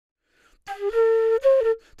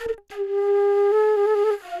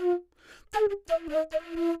I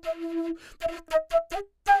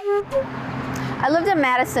lived in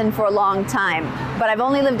Madison for a long time, but I've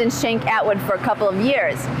only lived in Schenck-Atwood for a couple of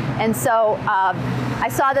years. And so I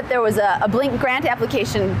saw that there was a Blink grant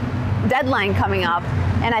application deadline coming up,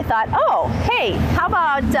 and I thought, oh, hey, how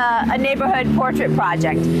about a neighborhood portrait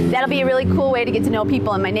project? That'll be a really cool way to get to know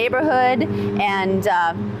people in my neighborhood, and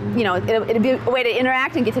you know, it'll be a way to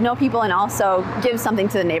interact and get to know people and also give something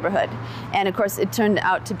to the neighborhood. And of course, it turned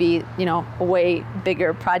out to be, you know, a way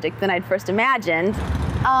bigger project than I'd first imagined.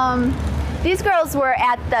 These girls were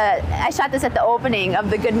I shot this at the opening of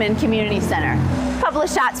the Goodman Community Center. A couple of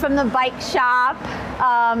shots from the bike shop,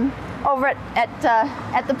 over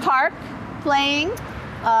at the park playing.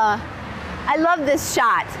 I love this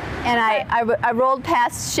shot, and I rolled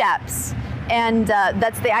past Shep's, and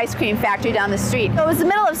that's the ice cream factory down the street. So it was the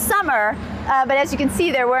middle of summer, but as you can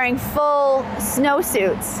see, they're wearing full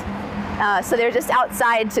snowsuits. So they're just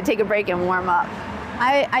outside to take a break and warm up.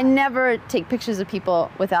 I never take pictures of people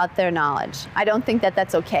without their knowledge. I don't think that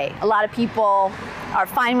that's okay. A lot of people are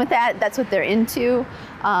fine with that. That's what they're into.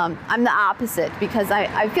 I'm the opposite, because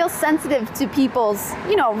I feel sensitive to people's,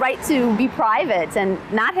 you know, right to be private and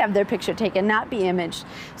not have their picture taken, not be imaged.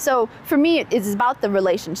 So for me, it's about the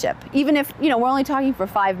relationship. Even if, you know, we're only talking for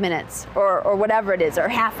 5 minutes or whatever it is, or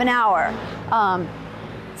half an hour.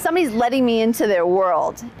 Somebody's letting me into their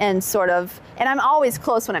world, and and I'm always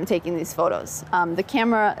close when I'm taking these photos. The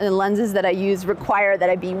camera and the lenses that I use require that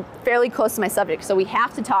I be fairly close to my subject, so we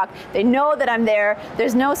have to talk. They know that I'm there.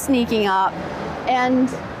 There's no sneaking up, and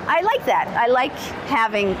I like that. I like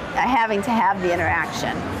having to have the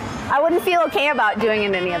interaction. I wouldn't feel okay about doing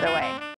it any other way.